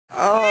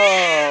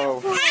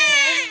Oh,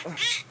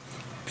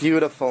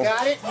 beautiful.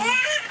 Got it?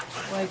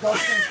 My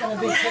girlfriend's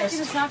gonna be pissed.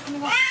 It's not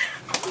coming off.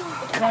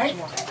 Right?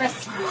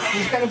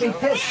 He's gonna be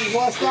pissed. He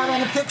lost out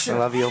on the picture. I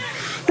love you.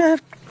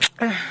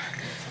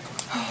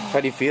 How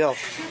do you feel?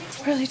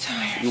 Really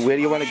tired. Where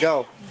do you want to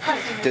go?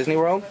 Disney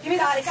World?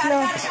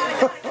 No.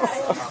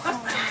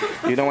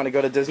 You don't want to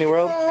go to Disney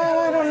World?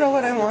 I don't know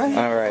what I want.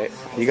 All right.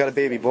 You got a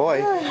baby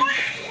boy.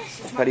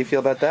 How do you feel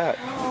about that?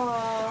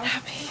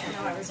 Happy.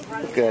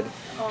 Good.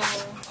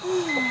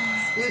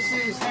 This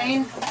is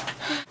Zane.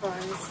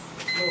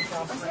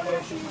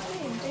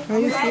 How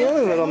you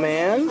feeling, little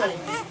man?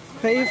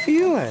 How you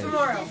feeling?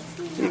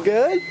 You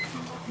good?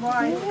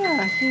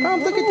 Yeah. Oh,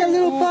 look at that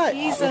little butt.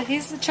 He's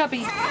a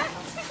chubby.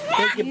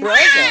 Like your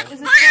brother.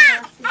 He's a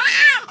chubby.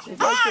 He's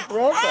like your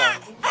brother.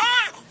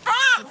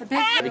 It's a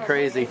big. Pretty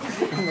crazy.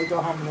 When they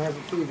go home and have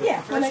a fever.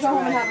 Yeah, when they go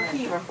home and have a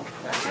fever.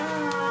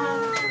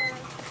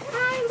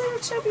 Hi, little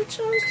chubby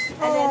chunks. And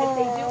then if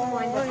they do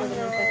wind up with an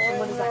infection,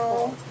 what is that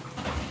called?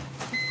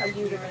 A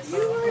uterus.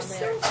 You are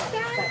so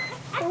fat.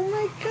 Oh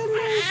my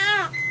goodness.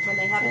 When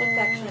they have an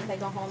infection, if they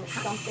go home, it's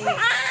something or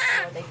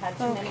they've had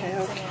too many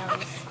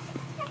exams.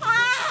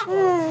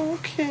 Oh,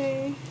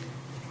 okay.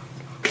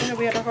 Yeah,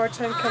 we had a hard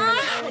time coming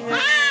in.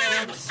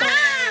 I'm sorry.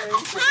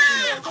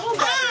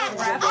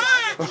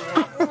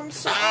 I'm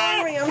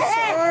sorry. I'm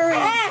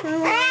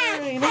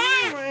sorry.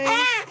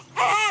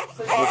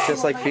 Looks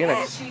just like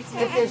Phoenix.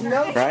 If there's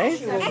no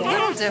Right? A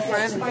little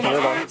different.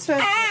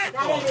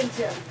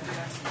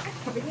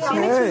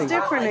 Phoenix is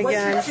different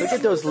again. Look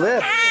at those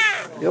lips.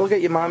 You'll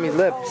get your mommy's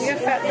lips. You have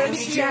fat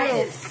lips too.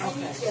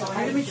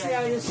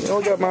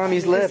 You'll get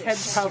mommy's His lips.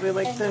 head's probably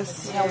like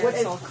this. Hi. Yeah,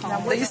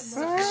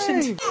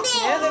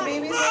 the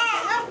baby's waking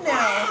up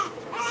now.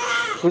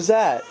 Who's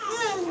that?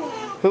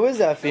 Who is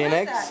that,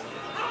 Phoenix?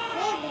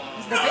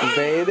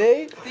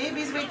 Baby?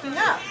 Baby's waking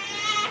up.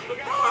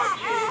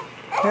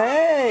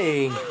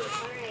 Hey.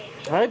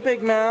 Hi,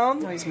 Big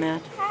Mouth. Oh, he's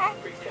mad.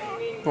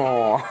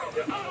 Aw.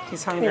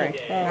 He's hungry.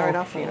 Alright,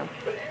 I'll feed him.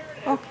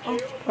 Oh.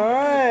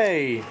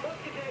 Hi.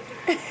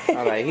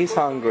 Alright, he's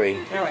hungry.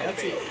 Alright,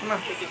 let's eat. Come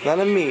on. Let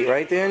him eat,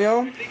 right,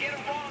 Daniel?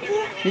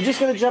 You just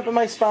gonna jump in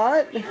my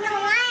spot?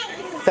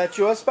 That's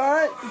your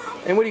spot?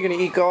 And what are you gonna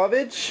eat,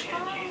 garbage?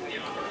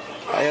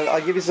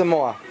 I'll give you some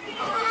more.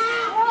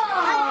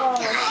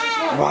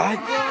 What?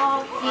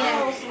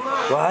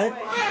 What?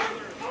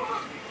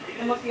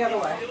 And look the other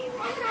way.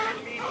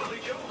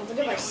 Look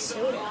at my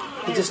soda.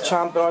 You just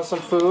chomping on some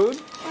food?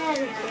 Oh,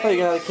 you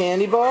gonna have a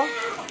candy bar?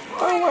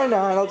 Oh, why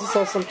not? I'll just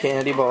have some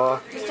candy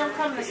bar. Just don't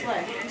come this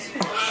way.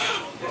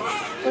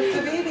 What's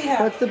the baby have?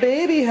 What's the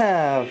baby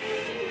have?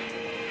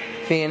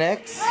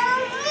 Phoenix?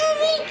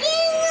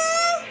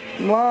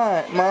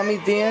 What? Mommy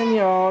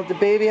Daniel, the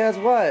baby has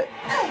what?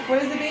 What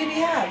does the baby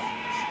have?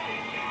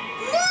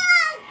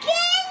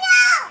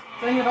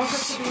 Daniel, don't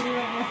touch the baby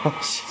right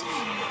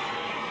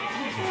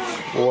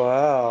now.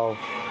 Wow.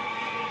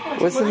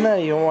 What's the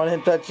matter? You don't want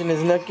him touching his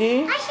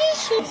nookie? What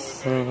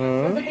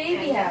Mm-hmm. the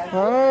baby have?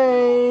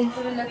 Hi.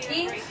 For the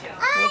nookie?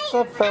 What's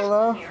up,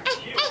 fella?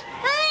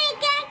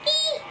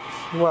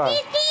 What?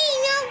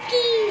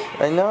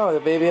 I know, the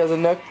baby has a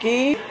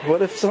nookie.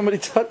 What if somebody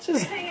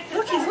touches it?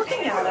 Look, he's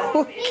looking at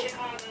us.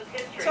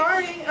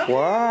 Sorry. Okay.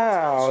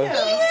 Wow.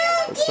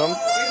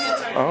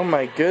 Oh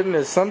my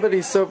goodness,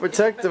 somebody's so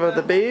protective of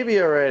the baby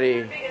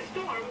already.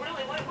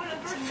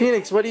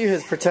 Phoenix, what are you,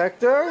 his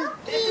protector?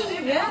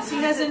 Yes, he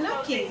has a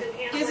nookie.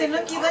 He has a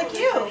nookie like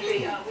you.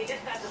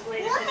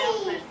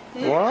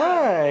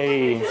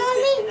 Why?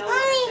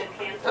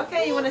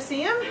 Okay, you want to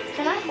see him?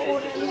 Can I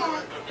hold him?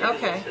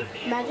 Okay.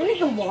 Imagine he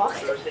can walk.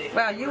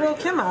 Wow, you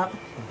woke him up.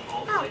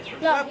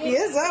 No, Up, he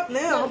is up no,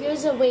 now. he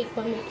was awake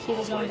when he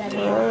was on that.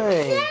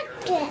 Hey.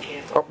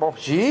 Oh,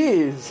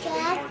 jeez.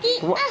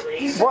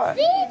 What?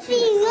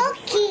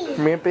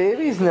 My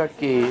baby's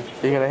nookie.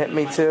 You gonna hit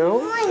me too?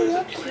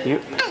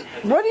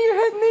 What are you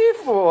hitting me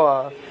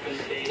for?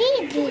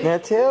 Now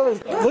Taylor,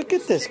 look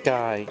at this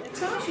guy.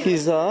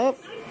 He's up.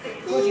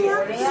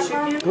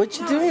 What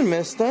you doing,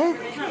 mister?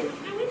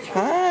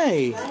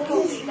 Hi.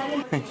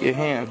 Your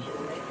hand.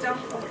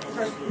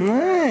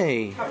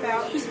 Hey.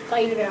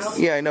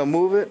 Yeah, I know.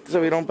 Move it so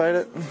we don't bite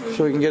it.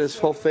 So we can get his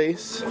whole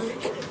face.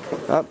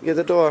 Up, get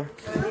the door.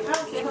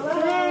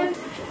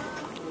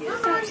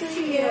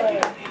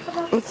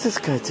 What's this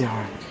guy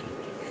doing?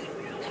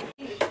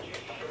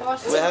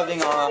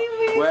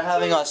 We're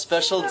having our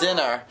special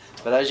dinner,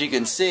 but as you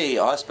can see,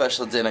 our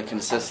special dinner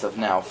consists of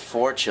now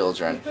 4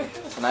 children.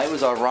 Tonight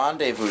was our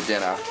rendezvous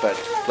dinner, but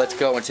let's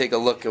go and take a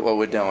look at what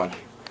we're doing.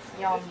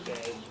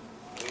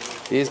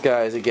 These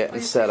guys are getting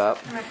set up.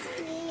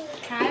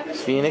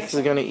 Phoenix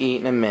is gonna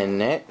eat in a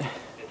minute.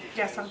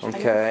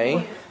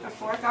 Okay.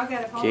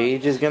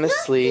 Gage is gonna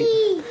sleep,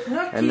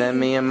 and then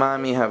me and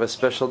Mommy have a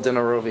special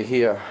dinner over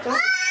here.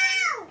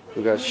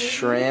 We got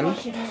shrimp.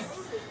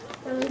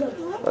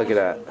 Look at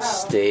that.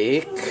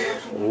 Steak.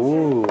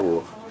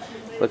 Ooh.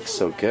 Looks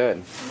so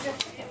good.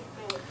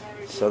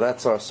 So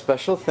that's our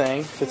special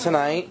thing for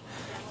tonight.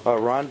 Our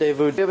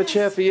rendezvous. We have a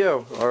chair for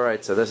you.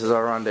 Alright, so this is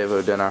our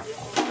rendezvous dinner.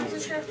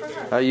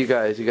 How you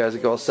guys? You guys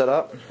are all set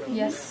up?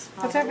 Yes.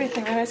 That's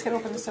everything. I just gotta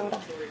open the soda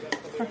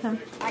for him.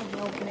 I can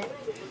open it.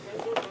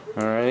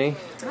 Alrighty.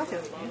 I'll do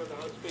it.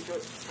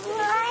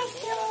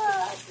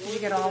 Did you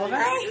get all of it?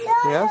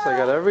 Yes, I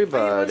got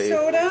everybody.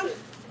 Soda?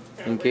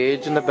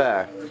 Engaged in the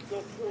back.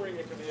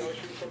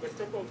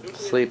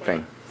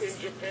 Sleeping.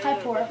 Hi,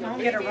 poor. Mom,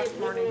 get a rough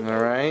morning.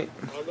 Alright.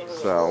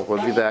 So,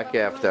 we'll be back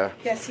after.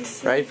 Yes, he's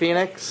sleeping. Right,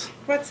 Phoenix?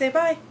 What? Say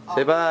bye.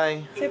 Say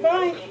bye. Say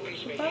bye.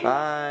 Bye.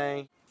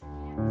 Bye.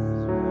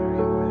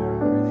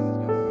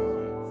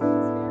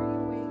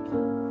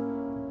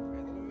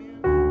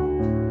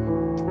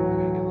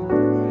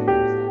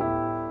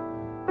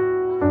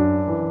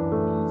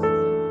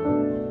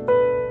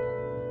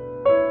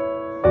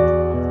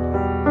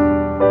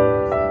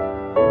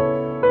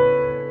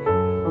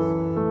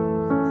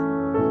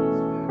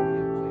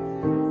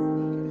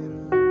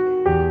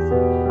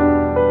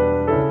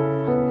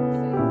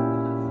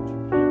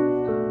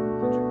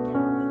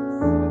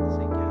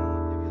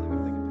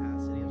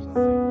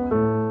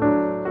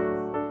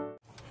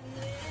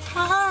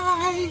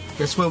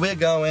 Guess where we're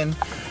going.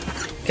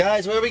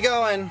 Guys, where are we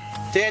going?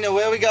 Daniel,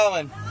 where are we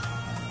going?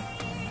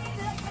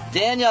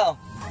 Daniel!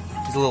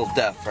 He's a little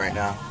deaf right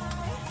now.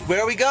 Where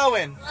are we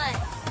going? What?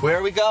 Where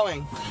are we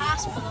going?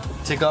 Hospital.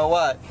 To go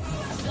what? To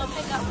go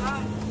pick up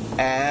Mom.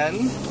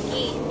 And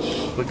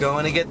Gage. we're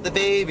going to get the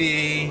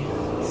baby.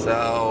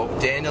 So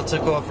Daniel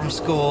took off from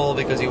school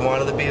because he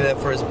wanted to be there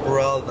for his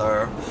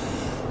brother.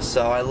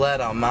 So I let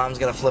him. Mom's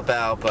gonna flip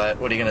out, but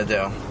what are you gonna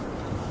do?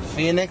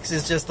 Phoenix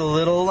is just a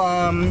little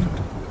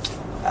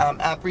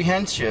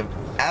apprehensive,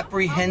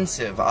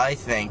 I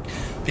think,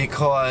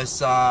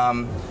 because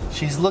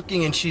she's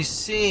looking and she's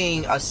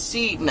seeing a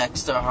seat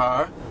next to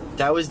her.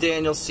 That was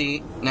Daniel's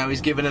seat. Now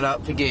he's giving it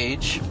up for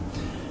Gage.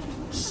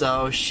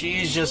 So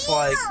she's just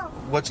like,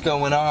 what's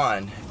going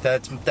on?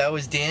 That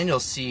was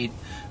Daniel's seat.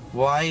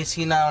 Why is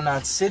he now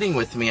not sitting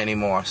with me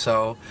anymore?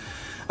 So,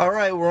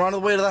 alright, we're on the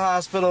way to the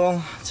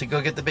hospital to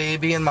go get the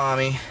baby and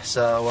mommy.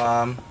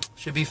 So,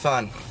 should be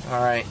fun.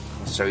 Alright,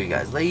 show you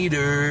guys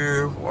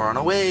later. We're on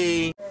our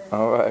way.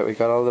 Alright, we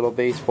got our little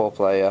baseball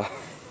player.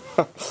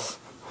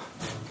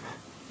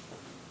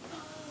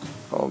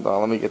 Hold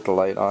on, let me get the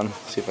light on.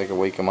 See if I can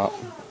wake him up.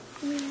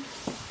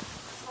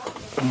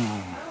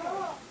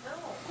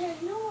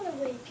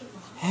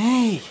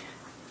 Hey,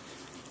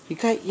 you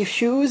got your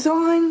shoes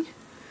on?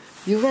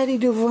 You ready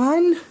to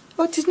run?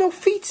 Oh, there's no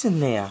feet in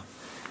there.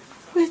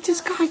 Where's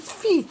this guy's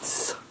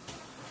feet?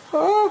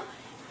 Huh?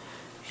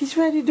 He's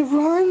ready to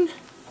run?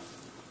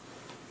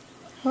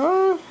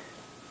 Huh?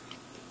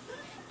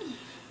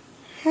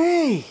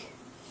 Hey,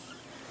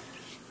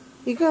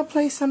 you gonna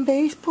play some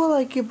baseball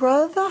like your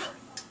brother?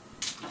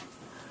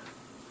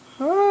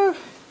 Huh?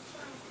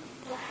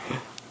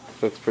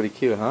 Looks pretty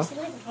cute, huh?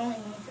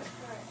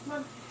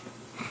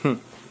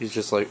 He's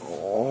just like,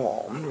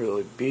 oh, I'm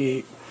really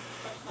beat.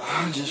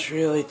 I'm just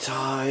really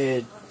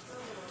tired.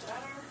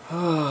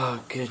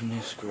 Oh,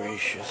 goodness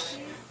gracious.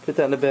 Put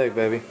that in the bag,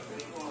 baby.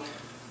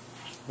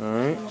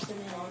 Alright.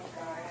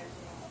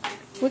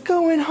 We're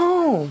going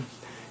home.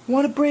 You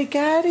want to break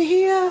out of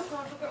here?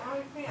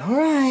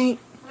 Alright.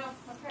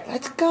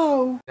 Let's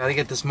go. Gotta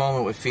get this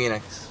moment with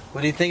Phoenix.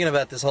 What are you thinking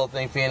about this whole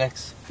thing,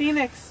 Phoenix?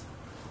 Phoenix.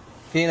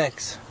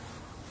 Phoenix,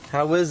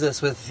 how is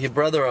this with your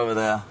brother over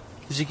there?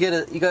 Did you get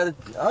it? You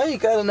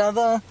got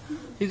another?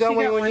 You got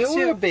one when you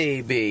were a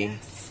baby.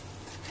 Yes.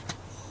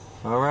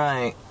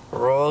 Alright.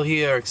 We're all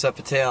here except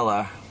for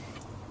Taylor.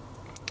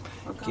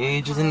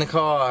 Gage is in the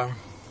car.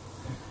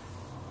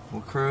 We're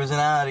cruising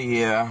out of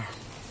here.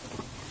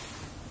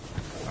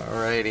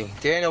 Alrighty.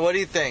 Daniel, what do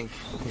you think?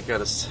 He got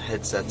his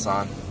headsets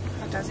on.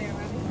 What does he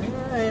already?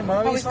 Alright,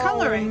 mommy's he's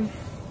coloring.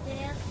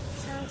 Yeah,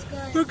 sounds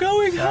good. We're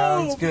going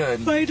home. Sounds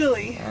good.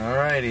 Finally.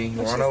 Alrighty,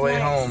 we're on our way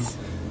home.